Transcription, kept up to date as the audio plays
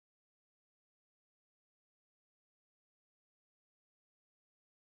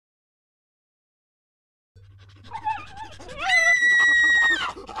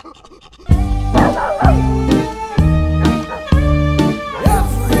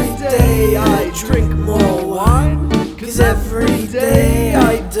drink more wine, 'cause every day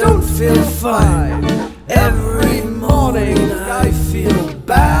I don't feel fine. Every morning I feel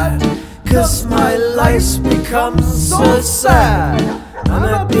bad, 'cause my life's become so sad. I'm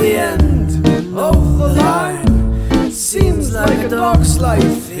at the end of the line. Seems like a dog's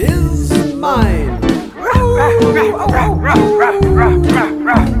life is mine.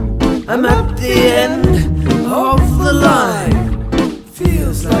 I'm at the end of the line.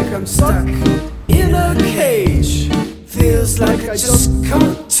 Feels like I'm stuck in a cage. Feels like I just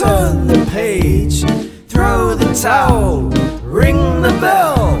can't turn the page. Throw the towel, ring the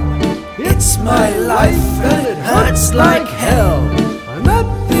bell. It's my life and it hurts like hell. I'm at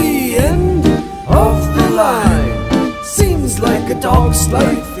the end of the line. Seems like a dog's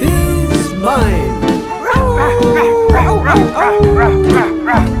life is mine.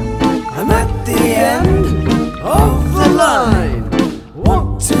 I'm at the end of the line.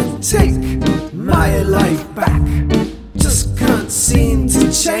 Want to take my life back. Just can't seem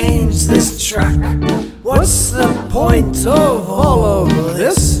to change this track. What's the point of all of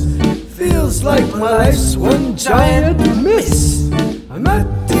this? Feels like my life's one giant miss. I'm at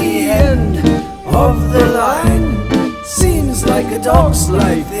the end of the line. Seems like a dog's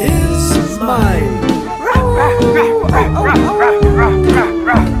life is mine.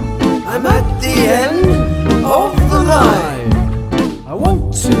 I'm at the end of the line. I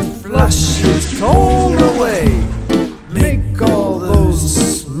want to flush it all away. Make all those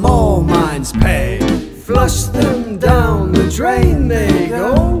small minds pay. Flush them down the drain they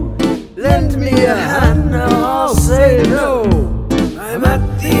go. Lend me a hand, now I'll say no. I'm at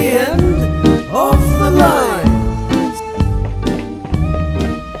the end of the line.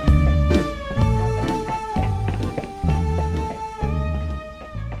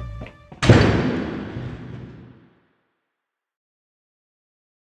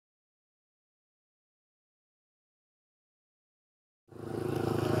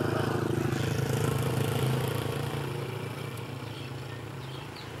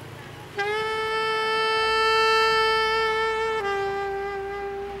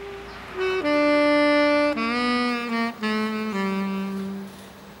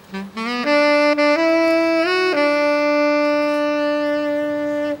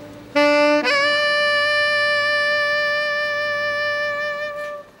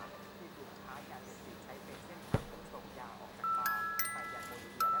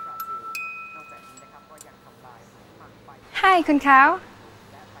 Hi, Kun Khao.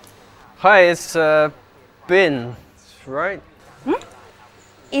 Hi, it's Prin, right?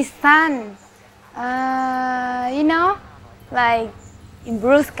 It's sun. You know, like in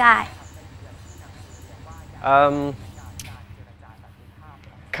blue sky.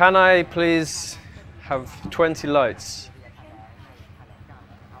 Can I please have 20 lights?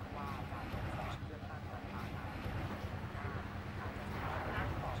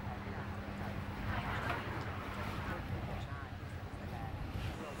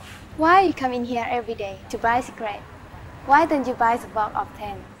 Why you come in here every day to buy cigarette? Why don't you buy a box of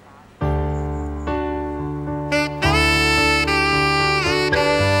 10?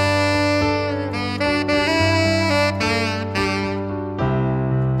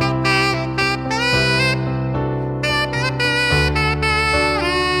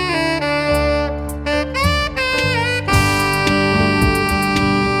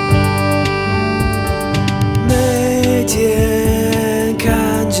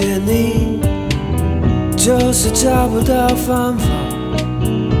你就是找不到方法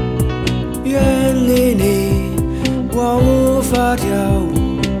远离你，我无法跳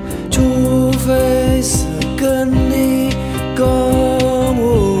舞，除非是跟你共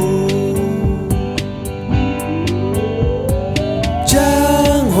舞。讲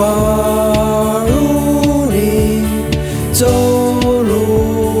话如你，走路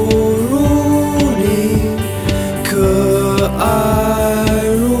如你，可爱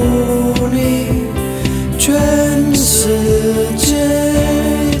如你，全世界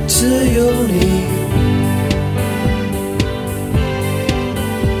只有你。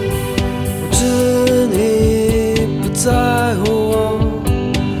我知你不在乎我，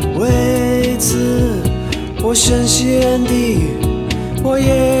为此我深陷地狱。我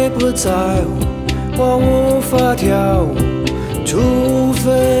也不在乎，我无法跳舞，除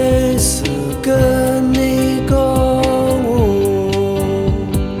非是跟你共舞。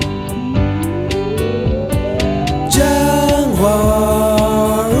讲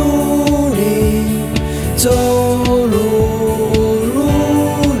话如你，走路如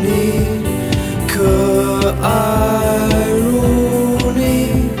你，可爱如你，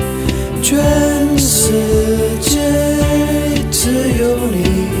全世界只有你。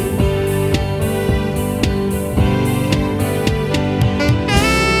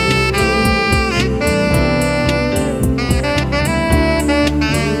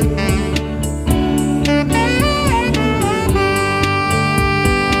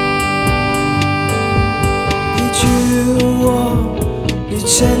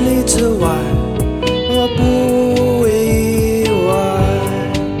千里之外，我不意外。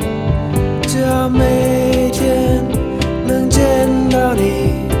只要每天能见到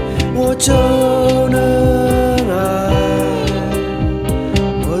你，我就能爱。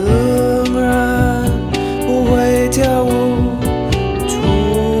我仍然不会跳舞，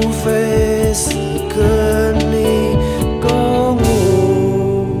除非是跟你共舞。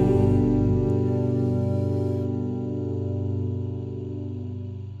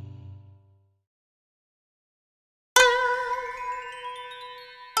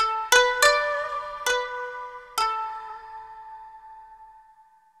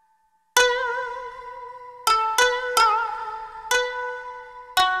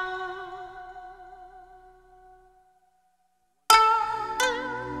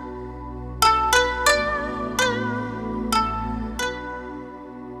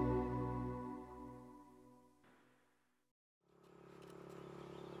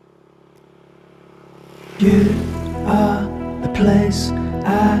You are the place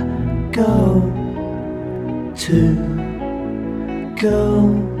I go to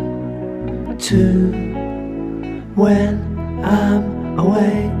when I'm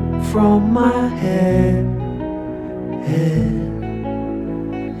away from my head.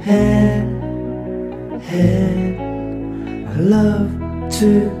 I love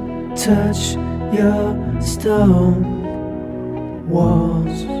to touch your stone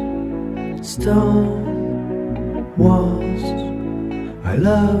walls. I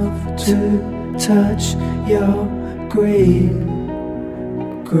love to touch your green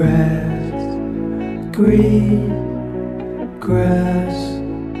grass.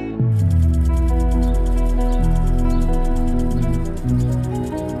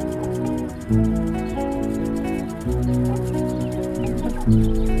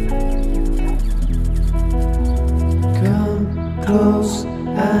 Come close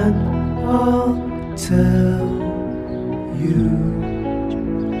and I'll tell you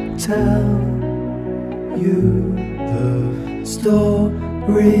the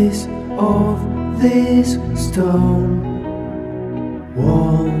stories of these stone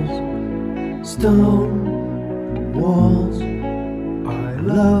walls. I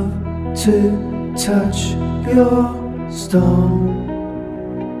love to touch your stone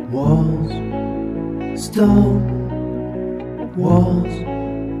walls.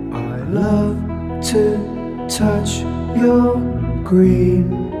 I love to touch your green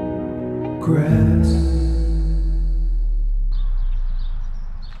grass.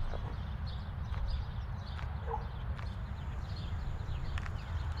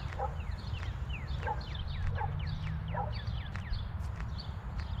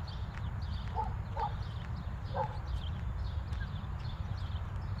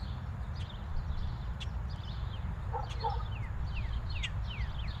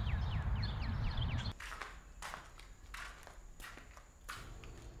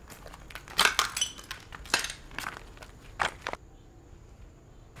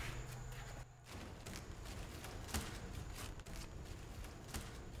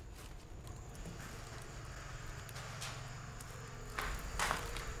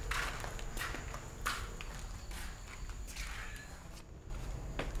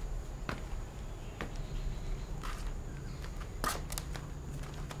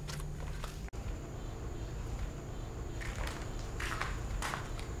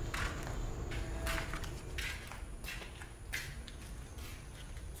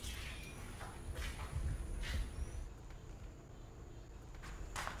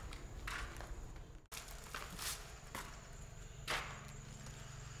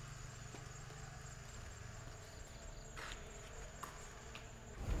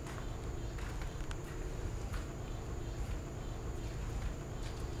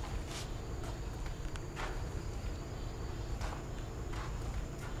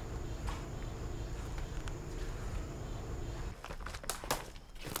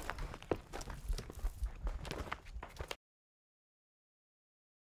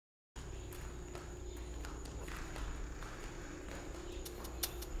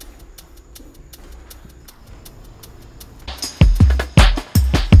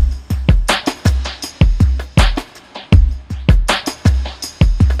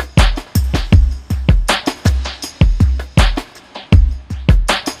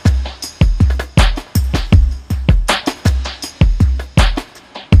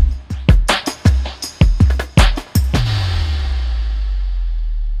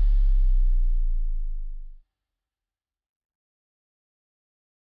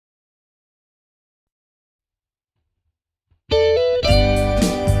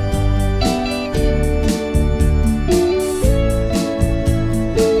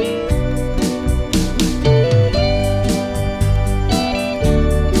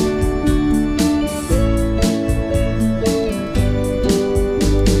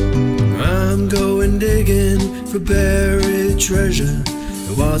 for buried treasure.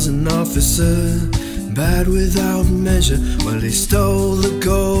 There was an officer, bad without measure. Well, he stole the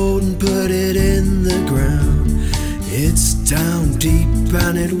gold and put it in the ground. It's down deep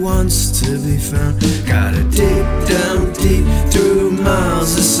and it wants to be found. Gotta dig down deep through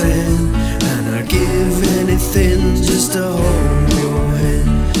miles of sand, and I'd give anything just to hold your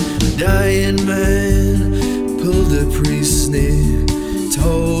hand. Dying man pulled a priest near,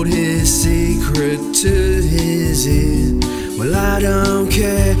 told his secret to his ear. Well, I don't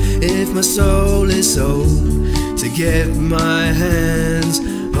care if my soul is sold to get my hands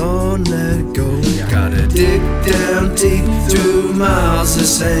on that gold. Gotta dig down deep through miles of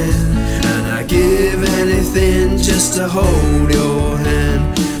sand, and I give anything just to hold your hand.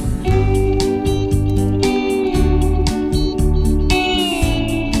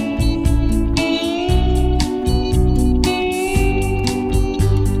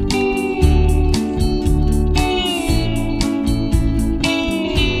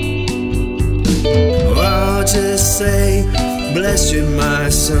 Just say, bless you my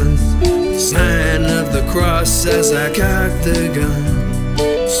son, sign of the cross as I cock the gun.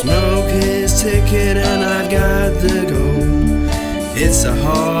 Smoke his ticket and I got the gold. It's a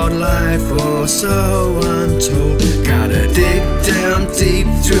hard life or so I'm told. Gotta dig down deep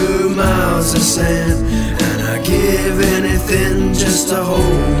through miles of sand, and I give anything just to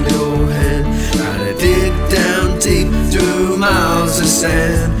hold your hand. Gotta dig down deep through miles of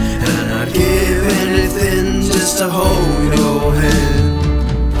sand, and I'd give anything just to hold your hand.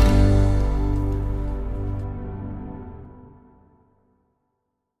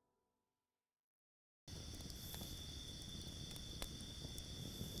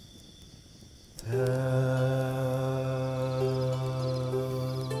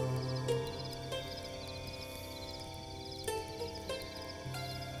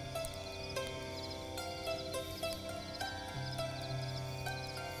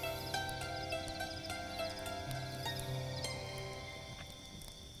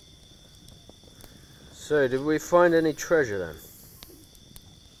 So, did we find any treasure then?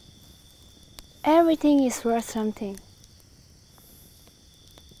 Everything is worth something.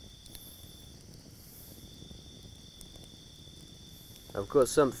 I've got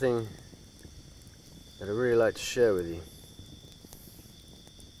something that I'd really like to share with you.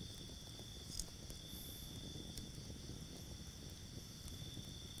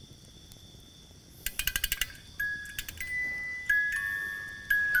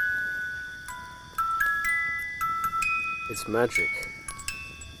 It's magic.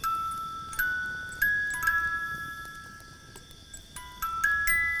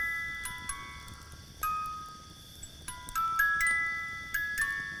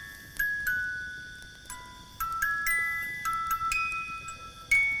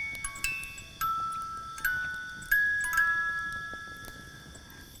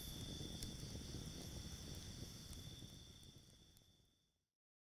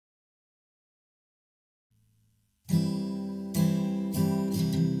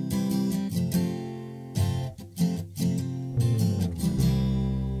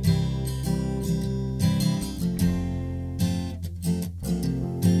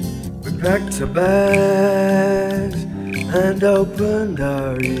 Packed our bags and opened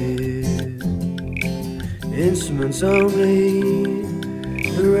our ears. Instruments only,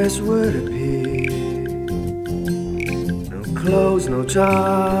 the rest would appear. No clothes, no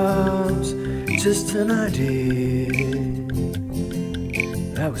jobs, just an idea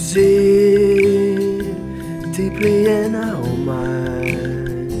that was seared deeply in our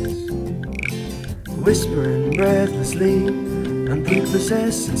minds, whispering breathlessly and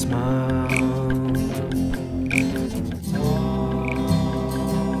prepossessing smile.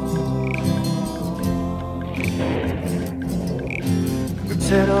 But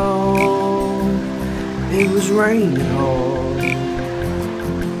set on, it was raining hard.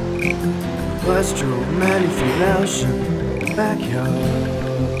 Bus drove madly through Laos in the backyard.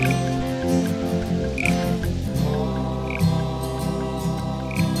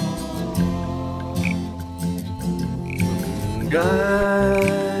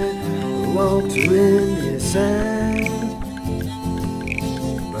 Guide walked to India sang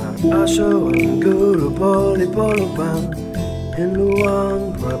by Asho and Guru Poli Polopam in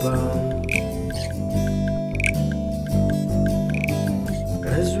Luang Prabang.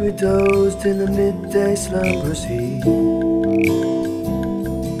 As we dozed in the midday slumberous heat,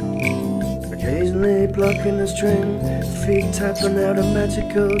 occasionally plucking a string, feet tapping out a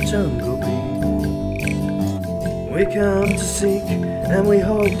magical jungle beat. We come to seek and we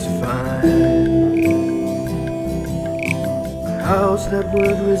hope to find house that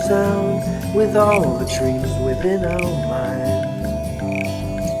would resound with all the trees within our mind.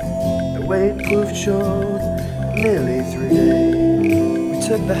 The wait proved short, nearly 3 days. We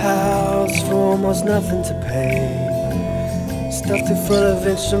took the house for almost nothing to pay. Stuffed it full of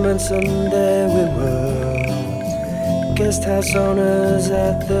instruments and there we were, guest house owners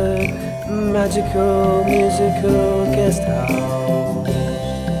at the magical musical guest house.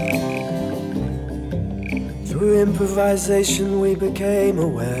 Through improvisation we became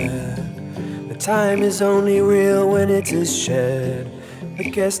aware that time is only real when it is shared. The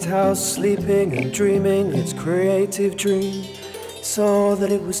guest house, sleeping and dreaming its creative dream, saw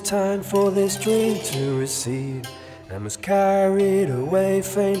that it was time for this dream to recede, and was carried away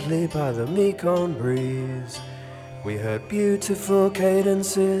faintly by the Mekong breeze. We heard beautiful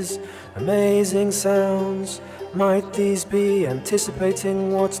cadences, amazing sounds. Might these be anticipating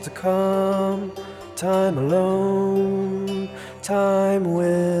what's to come? Time alone, time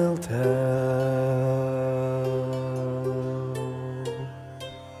will tell.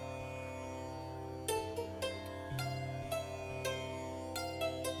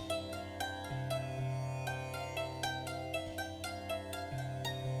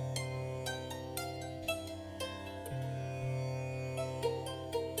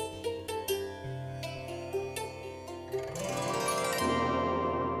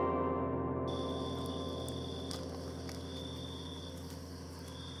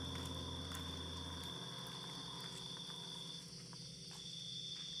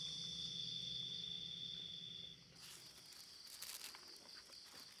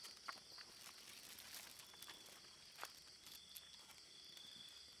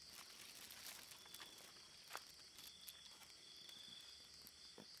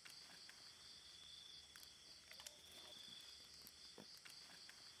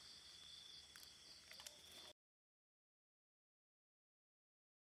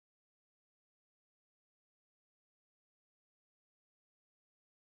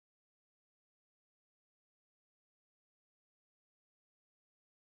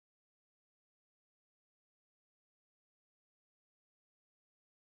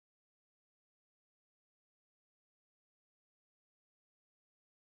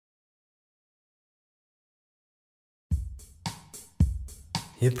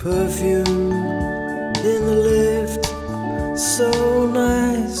 Your perfume in the lift, so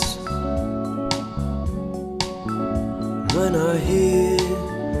nice. When I hear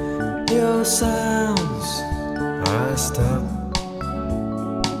your sounds, I stop.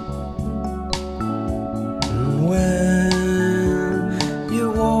 And when you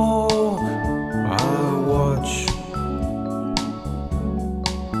walk, I watch.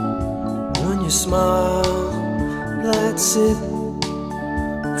 When you smile, that's it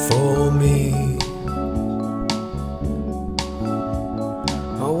for me.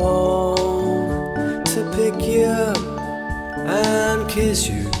 I want to pick you up and kiss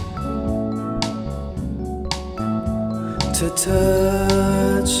you, to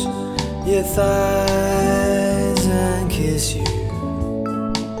touch your thighs and kiss you.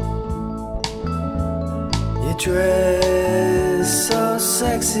 You dress so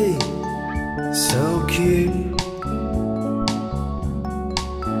sexy, so cute.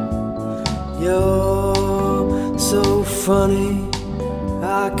 You're so funny,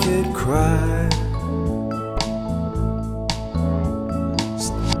 I could cry.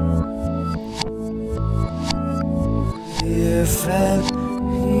 If I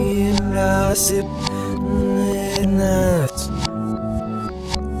sip nacht,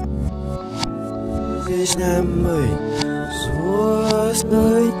 is naar mij zoals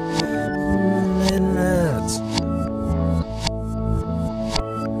nooit nacht.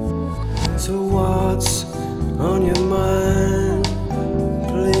 So what's on your mind?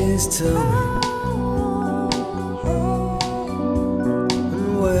 Please tell me.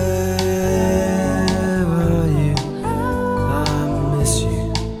 And where are you? I miss you.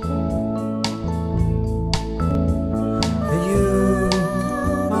 Are you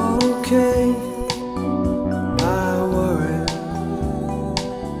okay? I worry.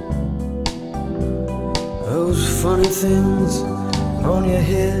 Those funny things on your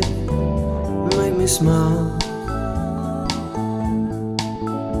head make me smile.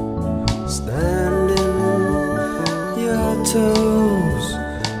 Standing your toes,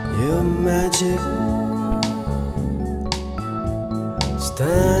 your magic.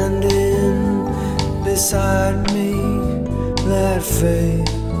 Standing beside me, that faith.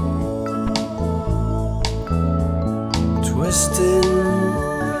 Twisting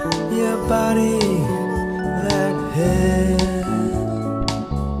your body, that head.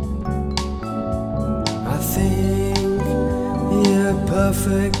 I think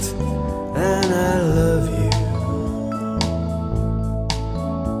perfect, and I love you.